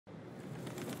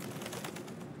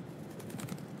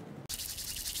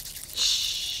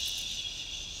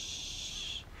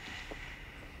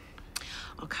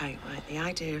Okay, right, the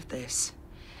idea of this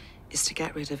is to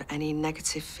get rid of any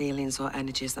negative feelings or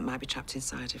energies that might be trapped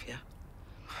inside of you.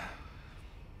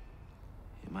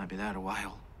 It might be there a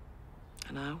while.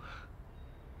 I know.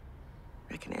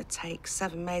 Reckon it'd take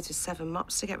 7 maids with 7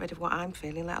 mops to get rid of what I'm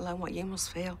feeling, let alone what you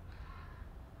must feel.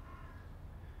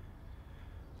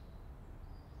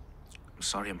 I'm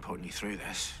sorry I'm putting you through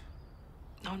this.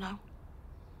 No, no.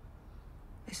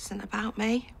 This isn't about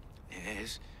me. It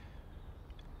is.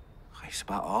 It's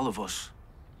about all of us.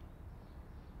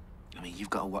 I mean, you've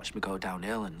got to watch me go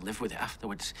downhill and live with it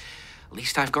afterwards. At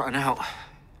least I've gotten out.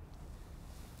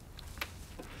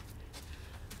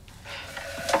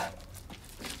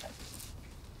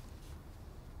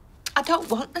 I don't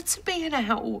want there to be an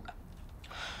out.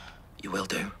 You will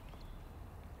do.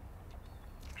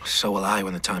 So will I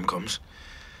when the time comes.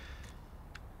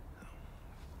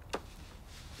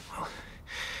 Well,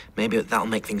 maybe that'll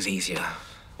make things easier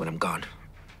when I'm gone,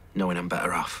 knowing I'm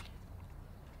better off.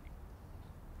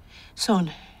 Son.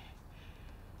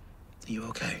 Are you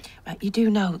okay? Right, you do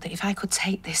know that if I could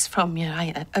take this from you,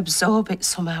 I'd absorb it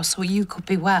somehow so you could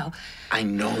be well. I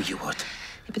know you would.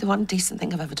 It'd be the one decent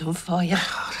thing I've ever done for you.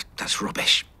 Oh, that's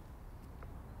rubbish.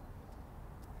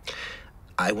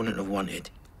 I wouldn't have wanted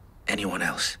anyone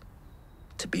else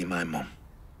to be my mum.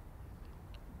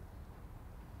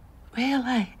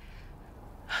 Really?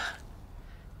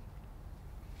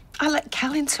 I let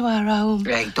Cal into our home.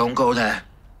 Hey, don't go there.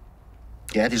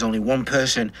 Yeah, there's only one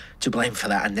person to blame for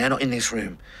that, and they're not in this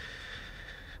room.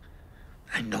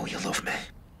 I know you love me.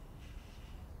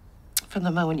 From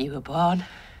the moment you were born.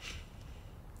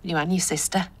 You and your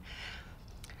sister.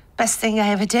 Best thing I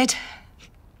ever did.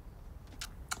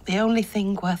 The only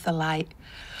thing worth the light.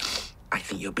 I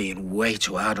think you're being way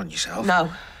too hard on yourself.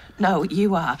 No,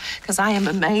 you are. Because I am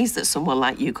amazed that someone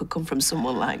like you could come from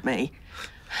someone like me.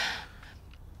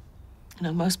 You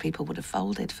know, most people would have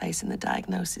folded facing the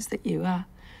diagnosis that you are.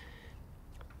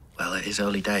 Well, it is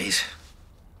early days.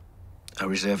 I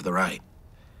reserve the right.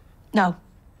 No.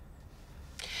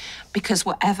 Because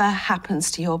whatever happens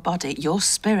to your body, your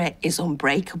spirit is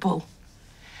unbreakable.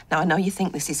 Now, I know you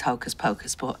think this is hocus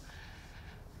pocus, but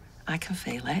I can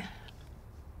feel it.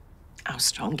 How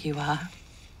strong you are.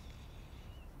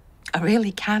 I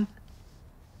really can.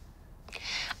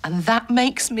 And that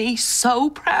makes me so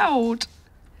proud.